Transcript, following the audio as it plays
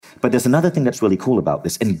But there's another thing that's really cool about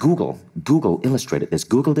this. And Google illustrated this.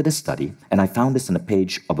 Google did a study, and I found this in a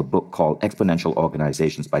page of a book called Exponential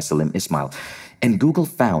Organizations by Salim Ismail. And Google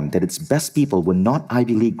found that its best people were not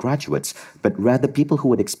Ivy League graduates, but rather people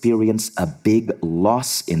who had experienced a big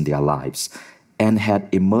loss in their lives and had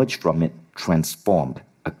emerged from it transformed.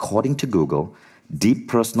 According to Google, deep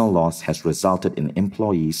personal loss has resulted in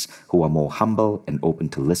employees who are more humble and open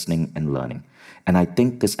to listening and learning. And I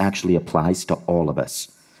think this actually applies to all of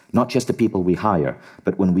us. Not just the people we hire,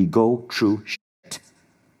 but when we go through shit,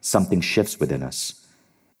 something shifts within us.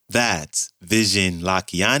 That's Vision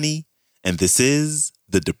Lakiani, and this is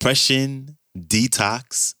the Depression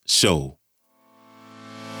Detox Show.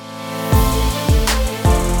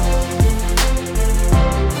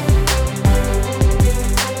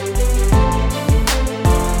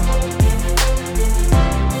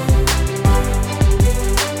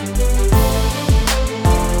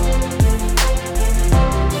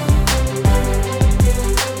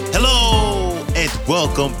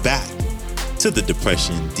 Welcome back to the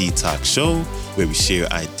Depression Detox Show, where we share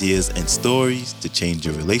ideas and stories to change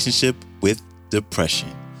your relationship with depression.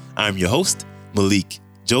 I'm your host, Malik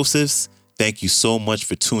Josephs. Thank you so much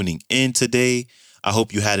for tuning in today. I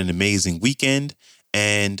hope you had an amazing weekend,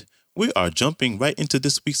 and we are jumping right into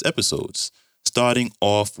this week's episodes, starting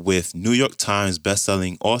off with New York Times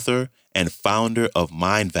bestselling author and founder of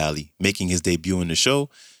Mindvalley making his debut on the show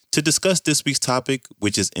to discuss this week's topic,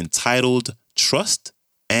 which is entitled Trust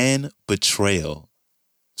and Betrayal.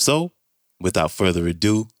 So, without further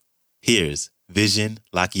ado, here's Vision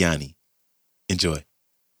Lakiani. Enjoy.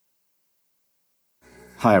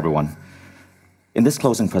 Hi, everyone. In this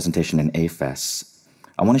closing presentation in AFES,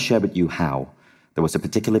 I want to share with you how there was a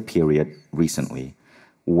particular period recently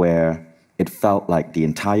where it felt like the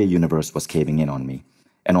entire universe was caving in on me.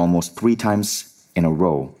 And almost 3 times in a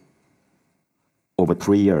row, over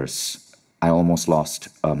 3 years, I almost lost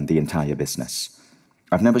the entire business.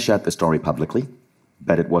 I've never shared the story publicly,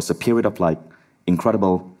 but it was a period of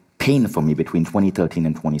incredible pain for me between 2013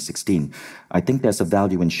 and 2016. I think there's a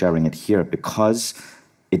value in sharing it here because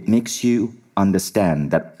it makes you understand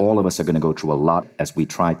that all of us are going to go through a lot as we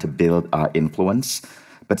try to build our influence.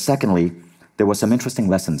 But secondly, there were some interesting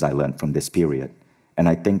lessons I learned from this period. And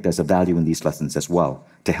I think there's a value in these lessons as well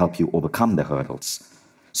to help you overcome the hurdles.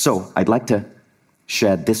 So I'd like to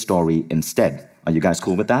share this story instead. Are you guys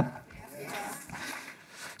cool with that?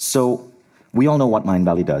 So we all know what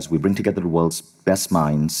Mindvalley does. We bring together the world's best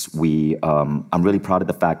minds. I'm really proud of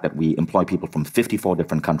the fact that we employ people from 54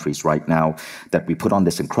 different countries right now, that we put on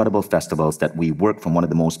this incredible festivals, that we work from one of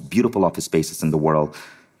the most beautiful office spaces in the world.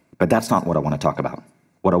 But that's not what I want to talk about.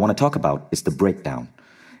 What I want to talk about is the breakdown.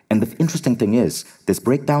 And the interesting thing is, this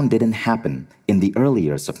breakdown didn't happen in the early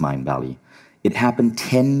years of Mindvalley. It happened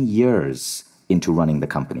 10 years into running the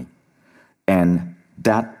company. And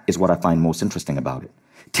that is what I find most interesting about it.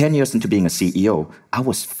 10 years into being a CEO, I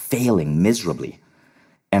was failing miserably.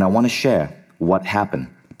 And I want to share what happened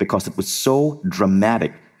because it was so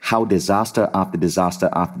dramatic how disaster after disaster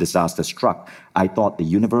after disaster struck. I thought the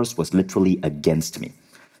universe was literally against me.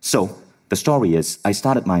 So the story is, I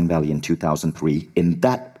started Mindvalley in 2003 in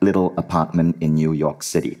that little apartment in New York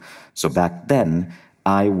City. So back then,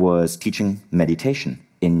 I was teaching meditation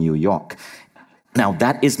in New York. Now,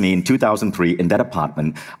 that is me in 2003 in that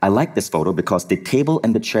apartment. I like this photo because the table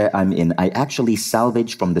and the chair I'm in, I actually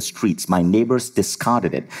salvaged from the streets. My neighbors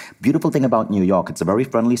discarded it. Beautiful thing about New York, it's a very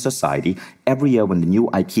friendly society. Every year when the new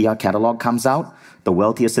IKEA catalog comes out, the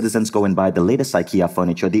wealthier citizens go and buy the latest IKEA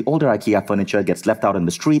furniture. The older IKEA furniture gets left out on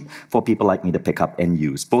the street for people like me to pick up and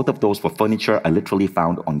use. Both of those were furniture I literally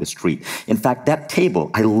found on the street. In fact, that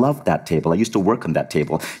table, I loved that table. I used to work on that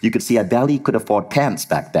table. You could see I barely could afford pants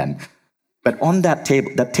back then. But on that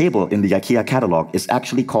table in the IKEA catalog is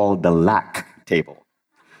actually called the lack table.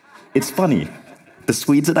 It's funny. The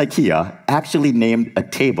Swedes at IKEA actually named a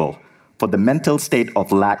table for the mental state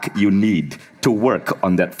of lack you need to work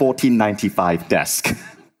on that $14.95 desk.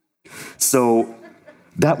 So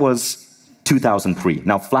that was 2003.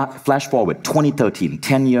 Now flash forward, 2013,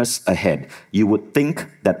 10 years ahead. You would think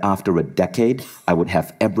that after a decade, I would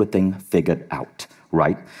have everything figured out.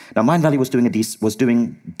 Right? Now, Mindvalley was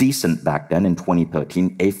doing decent back then in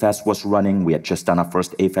 2013. AFES was running. We had just done our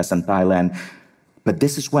first AFES in Thailand. But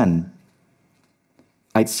this is when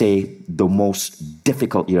I'd say the most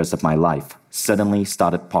difficult years of my life suddenly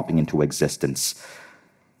started popping into existence.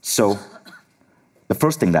 So the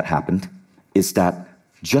first thing that happened is that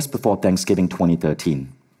just before Thanksgiving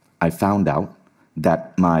 2013, I found out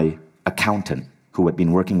that my accountant, who had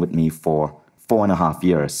been working with me for 4.5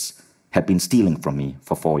 years, had been stealing from me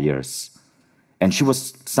for 4 years. And she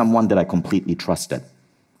was someone that I completely trusted.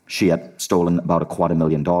 She had stolen about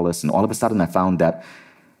 $250,000. And all of a sudden, I found that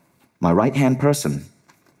my right-hand person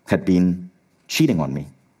had been cheating on me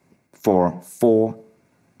for 4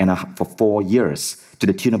 years to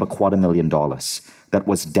the tune of $250,000. That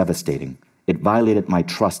was devastating. It violated my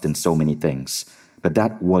trust in so many things. But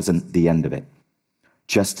that wasn't the end of it.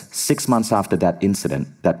 Just 6 months after that incident,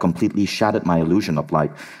 that completely shattered my illusion of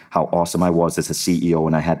like how awesome I was as a CEO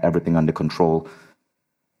and I had everything under control.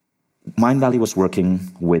 Mindvalley was working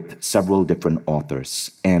with several different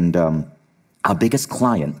authors, and our biggest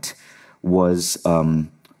client was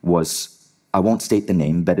I won't state the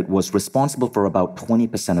name, but it was responsible for about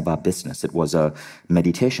 20% of our business. It was a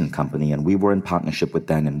meditation company, and we were in partnership with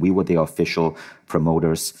them, and we were their official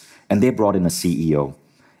promoters. And they brought in a CEO.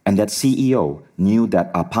 And that CEO knew that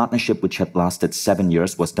our partnership, which had lasted 7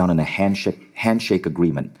 years, was done in a handshake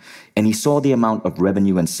agreement. And he saw the amount of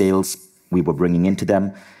revenue and sales we were bringing into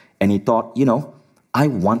them, and he thought, I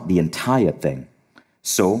want the entire thing.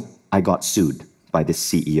 So I got sued by this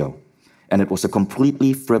CEO. And it was a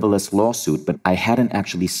completely frivolous lawsuit, but I hadn't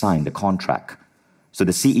actually signed a contract. So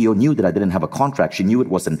the CEO knew that I didn't have a contract. She knew it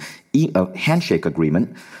was a handshake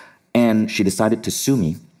agreement, and she decided to sue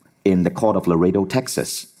me in the court of Laredo,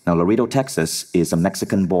 Texas. Now, Laredo, Texas is a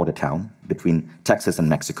Mexican border town between Texas and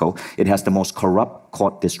Mexico. It has the most corrupt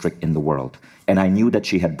court district in the world. And I knew that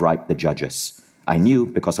she had bribed the judges. I knew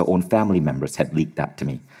because her own family members had leaked that to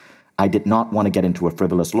me. I did not want to get into a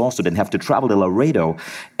frivolous lawsuit and have to travel to Laredo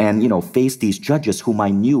and, face these judges whom I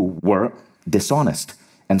knew were dishonest.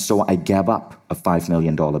 And so I gave up a $5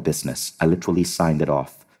 million business. I literally signed it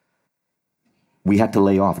off. We had to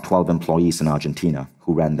lay off 12 employees in Argentina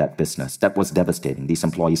who ran that business. That was devastating. These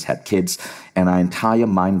employees had kids, and our entire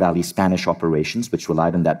Mindvalley Spanish operations, which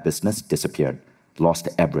relied on that business, disappeared, lost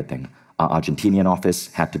everything. Our Argentinian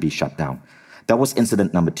office had to be shut down. That was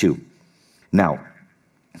incident number 2. Now,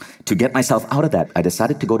 to get myself out of that, I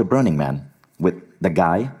decided to go to Burning Man with the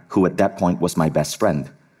guy who at that point was my best friend.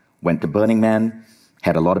 Went to Burning Man,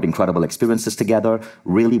 had a lot of incredible experiences together,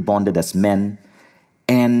 really bonded as men,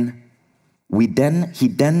 and he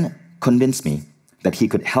then convinced me that he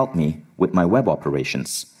could help me with my web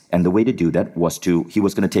operations. And the way to do that was he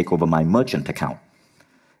was going to take over my merchant account.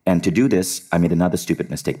 And to do this, I made another stupid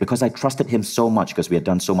mistake. Because I trusted him so much, because we had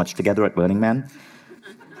done so much together at Burning Man,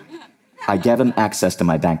 I gave him access to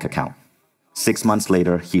my bank account. 6 months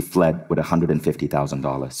later, he fled with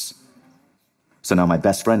 $150,000. So now my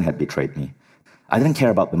best friend had betrayed me. I didn't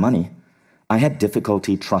care about the money. I had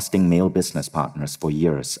difficulty trusting male business partners for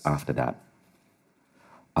years after that.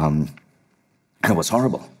 And it was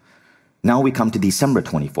horrible. Now we come to December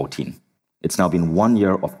 2014. It's now been 1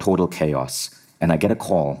 year of total chaos. And I get a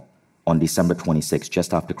call on December 26th,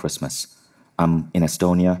 just after Christmas. I'm in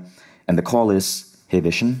Estonia, and the call is, hey,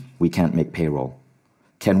 Vishen, we can't make payroll.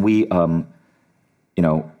 Can we,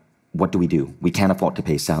 what do we do? We can't afford to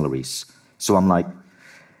pay salaries. So I'm like,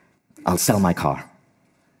 I'll sell my car.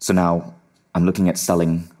 So now I'm looking at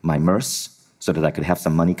selling my Merce so that I could have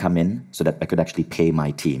some money come in so that I could actually pay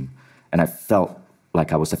my team. And I felt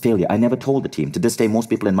like I was a failure. I never told the team. To this day, most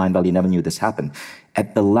people in Mindvalley never knew this happened.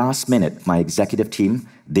 At the last minute, my executive team,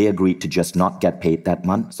 they agreed to just not get paid that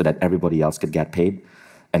month so that everybody else could get paid.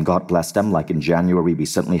 And God bless them. Like in January, we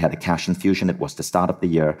suddenly had a cash infusion. It was the start of the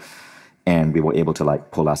year, and we were able to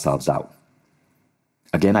pull ourselves out.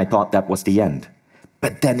 Again, I thought that was the end.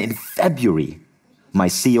 But then in February, my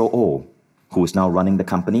COO, who is now running the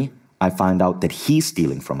company, I find out that he's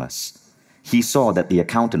stealing from us. He saw that the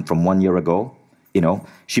accountant from 1 year ago,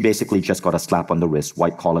 she basically just got a slap on the wrist,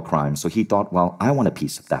 white-collar crime. So he thought, well, I want a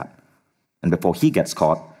piece of that. And before he gets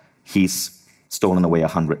caught, he's stolen away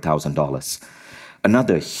 $100,000.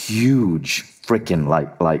 Another huge freaking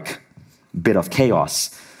bit of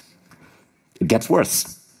chaos. It gets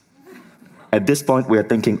worse. At this point, we're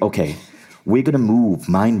thinking, okay, we're going to move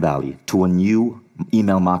Mindvalley to a new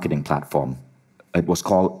email marketing platform. It was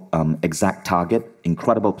called ExactTarget,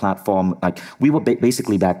 incredible platform. We were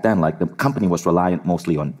basically back then, the company was reliant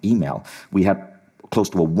mostly on email. We had close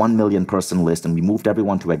to a 1 million person list, and we moved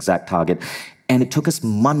everyone to ExactTarget. And it took us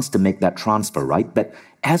months to make that transfer, right? But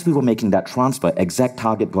as we were making that transfer,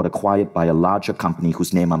 ExactTarget got acquired by a larger company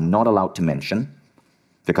whose name I'm not allowed to mention,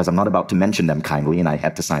 because I'm not about to mention them kindly, and I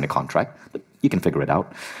had to sign a contract. But you can figure it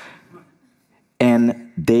out.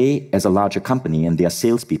 And they, as a larger company, and their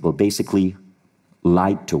salespeople basically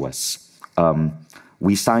lied to us.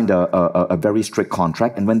 We signed a very strict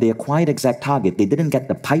contract, and when they acquired ExactTarget, they didn't get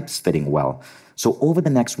the pipes fitting well. So over the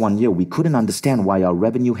next 1 year, we couldn't understand why our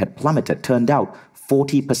revenue had plummeted. Turned out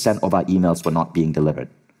 40% of our emails were not being delivered.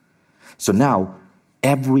 So now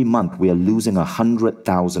Every month, we are losing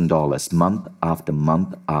 $100,000 month after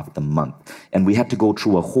month after month. And we had to go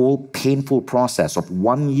through a whole painful process of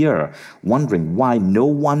 1 year wondering why no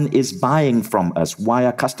one is buying from us, why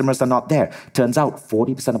our customers are not there. Turns out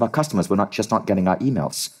 40% of our customers were not getting our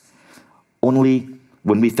emails. Only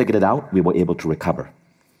when we figured it out, we were able to recover.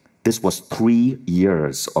 This was 3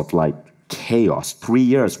 years of chaos, 3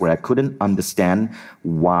 years where I couldn't understand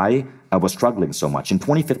why I was struggling so much. In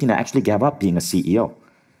 2015, I actually gave up being a CEO.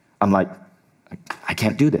 I'm like, I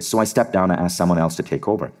can't do this. So I stepped down and asked someone else to take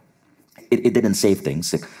over. It didn't save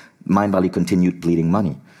things. Mindvalley continued bleeding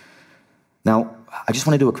money. Now, I just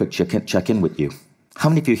want to do a quick check-in with you. How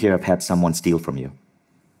many of you here have had someone steal from you?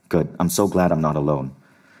 Good. I'm so glad I'm not alone.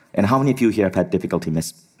 And how many of you here have had difficulty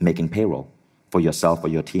making payroll for yourself or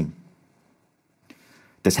your team?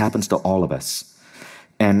 This happens to all of us.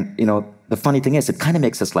 And, the funny thing is, it kind of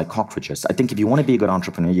makes us like cockroaches. I think if you want to be a good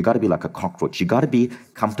entrepreneur, you got to be like a cockroach. You got to be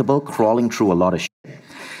comfortable crawling through a lot of shit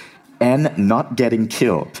and not getting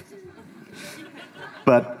killed.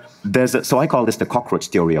 But so I call this the cockroach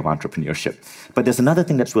theory of entrepreneurship. But there's another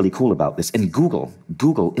thing that's really cool about this. In Google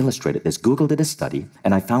illustrated this. Google did a study,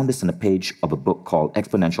 and I found this on a page of a book called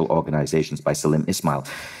Exponential Organizations by Salim Ismail.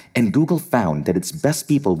 And Google found that its best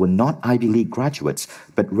people were not Ivy League graduates,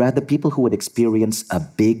 but rather people who had experienced a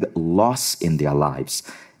big loss in their lives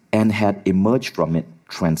and had emerged from it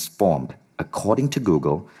transformed. According to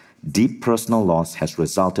Google, deep personal loss has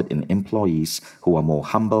resulted in employees who are more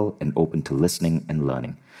humble and open to listening and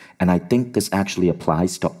learning. And I think this actually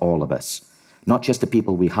applies to all of us, not just the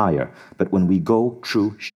people we hire, but when we go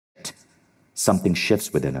through shit, something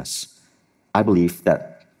shifts within us. I believe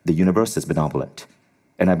that the universe is benevolent.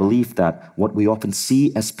 And I believe that what we often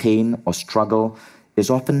see as pain or struggle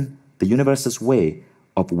is often the universe's way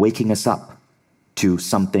of waking us up to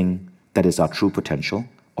something that is our true potential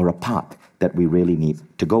or a path that we really need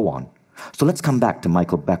to go on. So let's come back to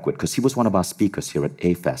Michael Beckwith, because he was one of our speakers here at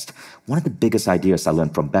A-Fest. One of the biggest ideas I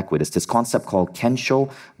learned from Beckwith is this concept called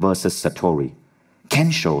Kensho versus Satori.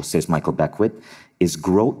 Kensho, says Michael Beckwith, is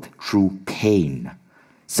growth through pain.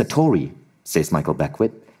 Satori, says Michael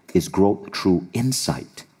Beckwith, is growth through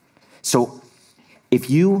insight. So if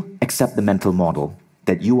you accept the mental model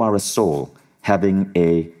that you are a soul having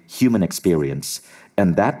a human experience,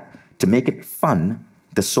 and that, to make it fun,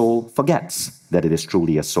 the soul forgets that it is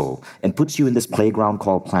truly a soul and puts you in this playground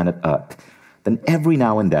called planet Earth, then every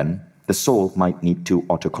now and then, the soul might need to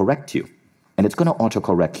autocorrect you. And it's going to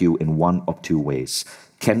autocorrect you in one of two ways.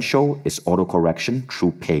 Kensho is autocorrection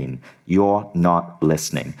through pain. You're not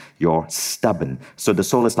listening. You're stubborn. So the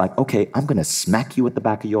soul is like, okay, I'm going to smack you at the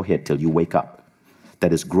back of your head till you wake up.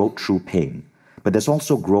 That is growth through pain. But there's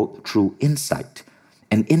also growth through insight.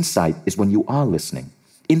 And insight is when you are listening.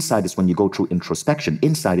 Insight is when you go through introspection.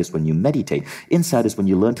 Insight is when you meditate. Insight is when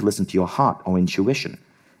you learn to listen to your heart or intuition.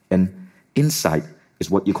 And insight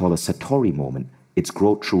is what you call a Satori moment. It's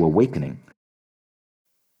growth through awakening.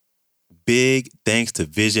 Big thanks to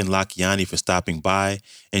Vision Lakhiani for stopping by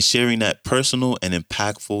and sharing that personal and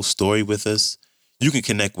impactful story with us. You can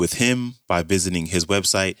connect with him by visiting his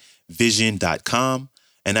website, vision.com,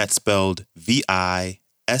 and that's spelled VISHEN,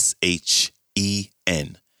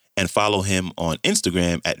 and follow him on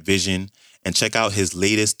Instagram at Vision, and check out his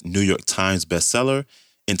latest New York Times bestseller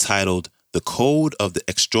entitled The Code of the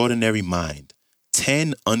Extraordinary Mind,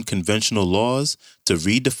 10 Unconventional Laws to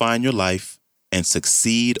Redefine Your Life and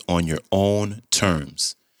Succeed on Your Own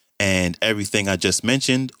Terms. And everything I just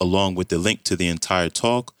mentioned, along with the link to the entire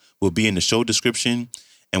talk, will be in the show description.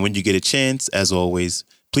 And when you get a chance, as always,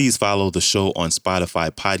 please follow the show on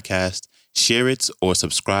Spotify podcast, share it, or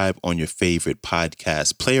subscribe on your favorite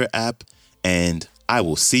podcast player app. And I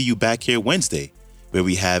will see you back here Wednesday, where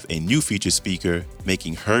we have a new featured speaker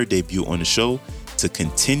making her debut on the show to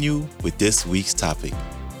continue with this week's topic.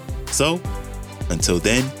 So, until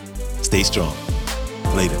then, stay strong.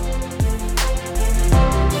 Later.